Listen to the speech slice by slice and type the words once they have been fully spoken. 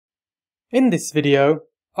In this video,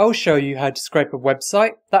 I'll show you how to scrape a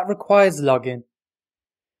website that requires login.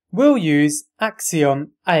 We'll use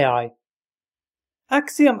Axiom AI.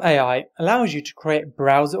 Axiom AI allows you to create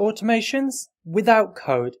browser automations without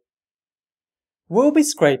code. We'll be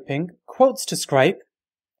scraping quotes to scrape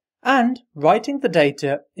and writing the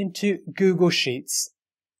data into Google Sheets.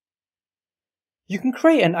 You can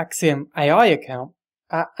create an Axiom AI account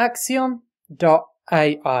at axiom.ai.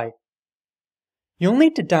 You'll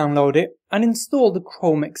need to download it and install the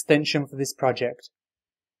Chrome extension for this project.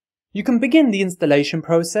 You can begin the installation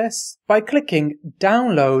process by clicking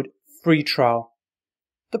Download Free Trial.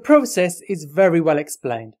 The process is very well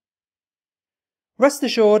explained. Rest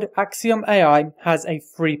assured, Axiom AI has a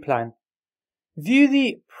free plan. View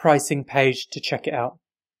the pricing page to check it out.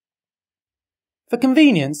 For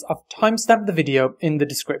convenience, I've timestamped the video in the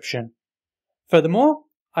description. Furthermore,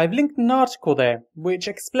 I've linked an article there which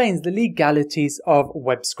explains the legalities of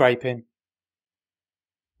web scraping.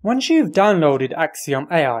 Once you've downloaded Axiom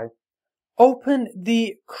AI, open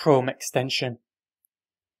the Chrome extension.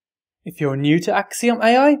 If you're new to Axiom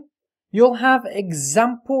AI, you'll have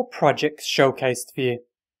example projects showcased for you.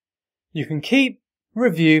 You can keep,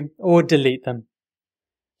 review, or delete them.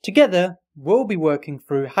 Together, we'll be working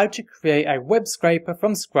through how to create a web scraper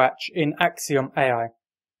from scratch in Axiom AI.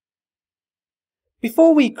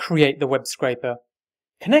 Before we create the web scraper,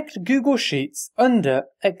 connect Google Sheets under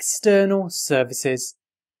External Services.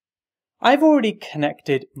 I've already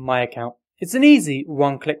connected my account. It's an easy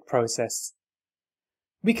one-click process.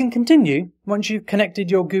 We can continue once you've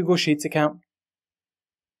connected your Google Sheets account.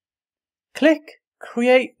 Click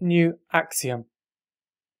Create New Axiom.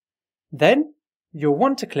 Then you'll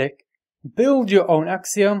want to click Build Your Own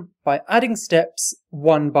Axiom by adding steps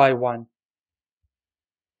one by one.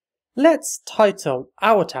 Let's title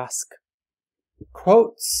our task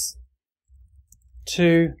Quotes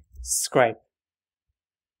to Scrape.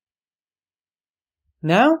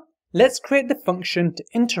 Now, let's create the function to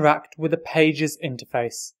interact with the page's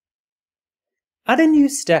interface. Add a new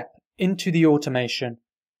step into the automation.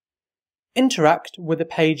 Interact with the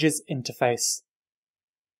page's interface.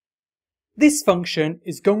 This function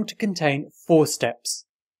is going to contain 4 steps.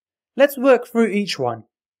 Let's work through each one.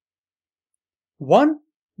 1.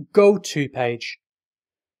 Go to page.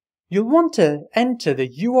 You'll want to enter the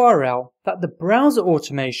URL that the browser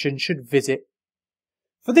automation should visit.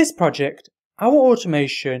 For this project, our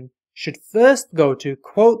automation should first go to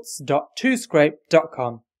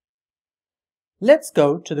quotes.toscrape.com. Let's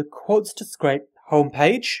go to the Quotes to Scrape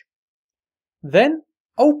homepage. Then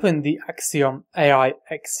open the Axiom AI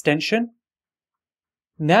extension.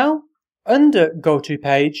 Now, under Go to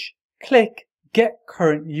page, click Get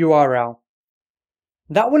Current URL.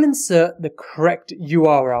 That will insert the correct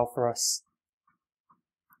URL for us.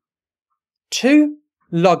 2.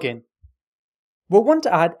 Login. We'll want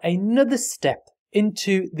to add another step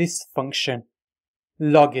into this function,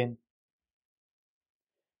 login.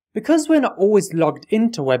 Because we're not always logged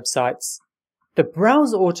into websites, the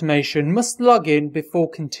browser automation must log in before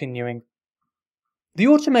continuing. The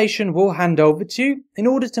automation will hand over to you in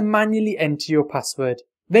order to manually enter your password,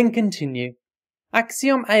 then continue.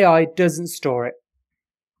 Axiom AI doesn't store it.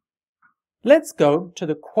 Let's go to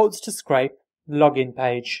the Quotes to Scrape login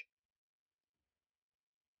page.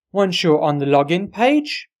 Once you're on the login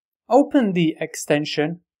page, open the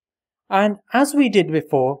extension, and as we did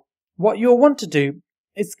before, what you'll want to do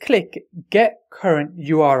is click Get Current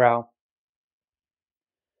URL.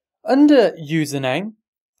 Under username,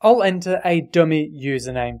 I'll enter a dummy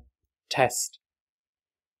username, test.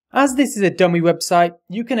 As this is a dummy website,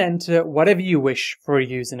 you can enter whatever you wish for a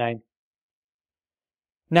username.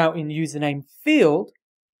 Now in username field,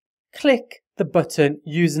 click the button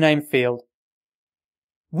Username Field.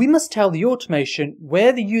 We must tell the automation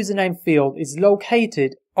where the username field is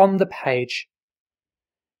located on the page.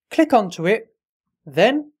 Click onto it,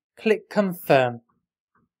 then click Confirm.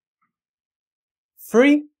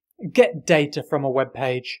 3. Get data from a web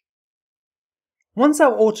page. Once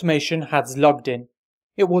our automation has logged in,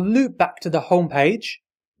 it will loop back to the home page.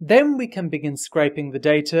 Then we can begin scraping the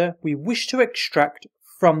data we wish to extract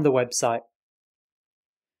from the website.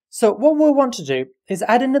 So what we'll want to do is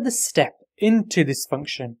add another step into this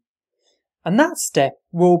function, and that step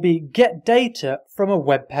will be get data from a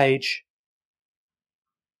web page.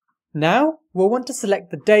 Now we'll want to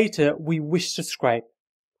select the data we wish to scrape.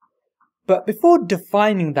 But before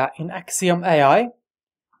defining that in Axiom AI,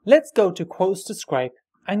 let's go to Quotes to Scrape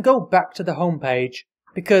and go back to the home page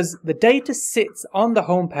because the data sits on the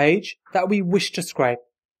home page that we wish to scrape.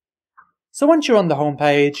 So once you're on the home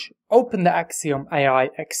page, open the Axiom AI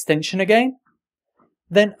extension again.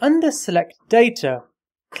 Then under Select Data,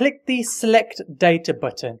 click the Select Data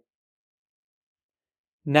button.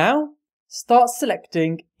 Now, start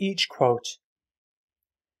selecting each quote.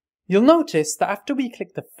 You'll notice that after we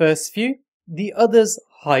click the first few, the others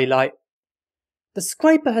highlight. The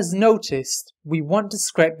scraper has noticed we want to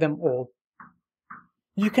scrape them all.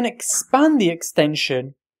 You can expand the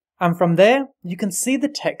extension, and from there you can see the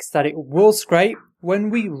text that it will scrape when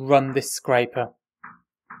we run this scraper.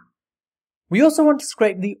 We also want to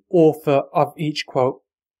scrape the author of each quote.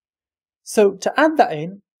 So to add that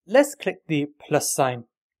in, let's click the plus sign.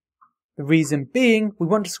 The reason being we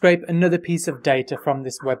want to scrape another piece of data from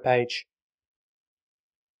this web page.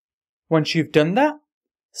 Once you've done that,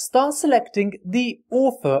 start selecting the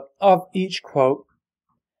author of each quote.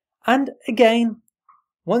 And again,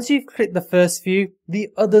 once you've clicked the first few, the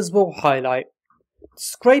others will highlight. The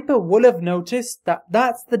scraper will have noticed that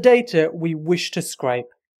that's the data we wish to scrape.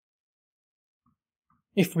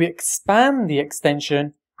 If we expand the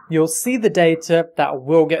extension, you'll see the data that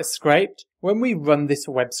will get scraped when we run this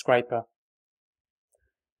web scraper.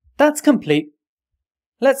 That's complete.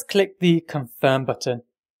 Let's click the Confirm button.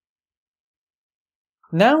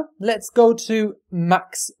 Now let's go to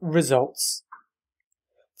Max Results.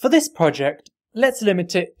 For this project, let's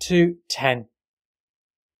limit it to 10.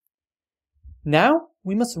 Now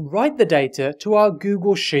we must write the data to our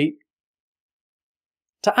Google Sheet.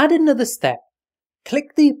 To add another step,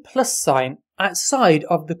 click the plus sign outside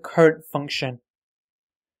of the current function.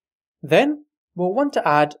 Then we'll want to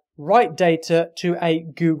add Write Data to a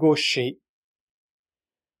Google Sheet.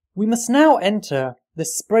 We must now enter the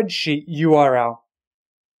spreadsheet URL.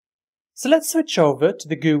 So let's switch over to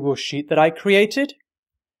the Google Sheet that I created.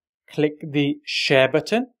 Click the Share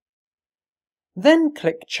button. Then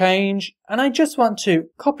click Change, and I just want to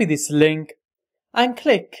copy this link and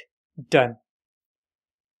click Done.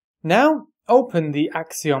 Now open the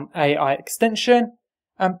Axiom AI extension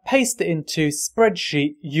and paste it into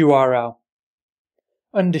Spreadsheet URL.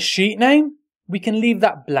 Under Sheet Name, we can leave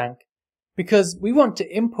that blank because we want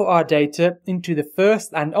to input our data into the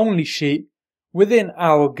first and only sheet within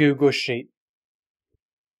our Google Sheet.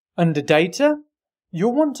 Under Data,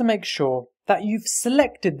 you'll want to make sure that you've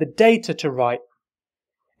selected the data to write.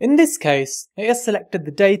 In this case, it has selected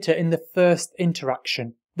the data in the first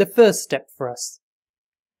interaction, the first step for us.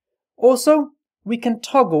 Also, we can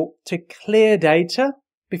toggle to clear data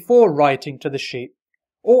before writing to the sheet,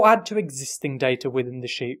 or add to existing data within the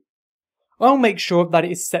sheet. I'll make sure that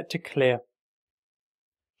it is set to clear.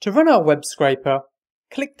 To run our web scraper,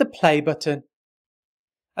 click the Play button.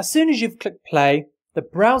 As soon as you've clicked Play, the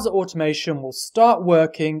browser automation will start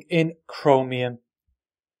working in Chromium.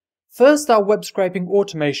 First, our web scraping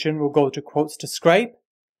automation will go to Quotes to Scrape.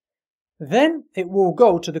 Then it will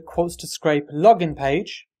go to the Quotes to Scrape login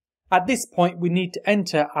page. At this point, we need to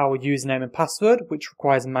enter our username and password, which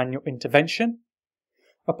requires manual intervention.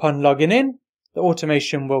 Upon logging in, the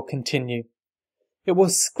automation will continue. It will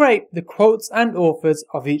scrape the quotes and authors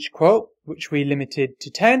of each quote, which we limited to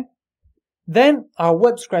 10. Then our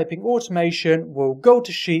web scraping automation will go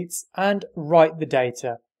to Sheets and write the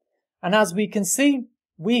data. And as we can see,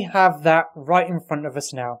 we have that right in front of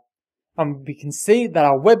us now. And we can see that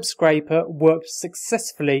our web scraper worked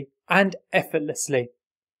successfully and effortlessly.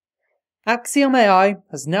 Axiom AI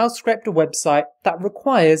has now scraped a website that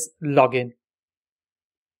requires login.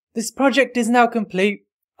 This project is now complete.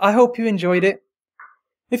 I hope you enjoyed it.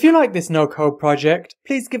 If you like this no-code project,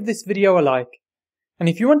 please give this video a like. And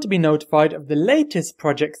if you want to be notified of the latest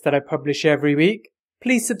projects that I publish every week,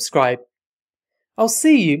 please subscribe. I'll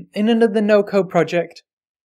see you in another no-code project.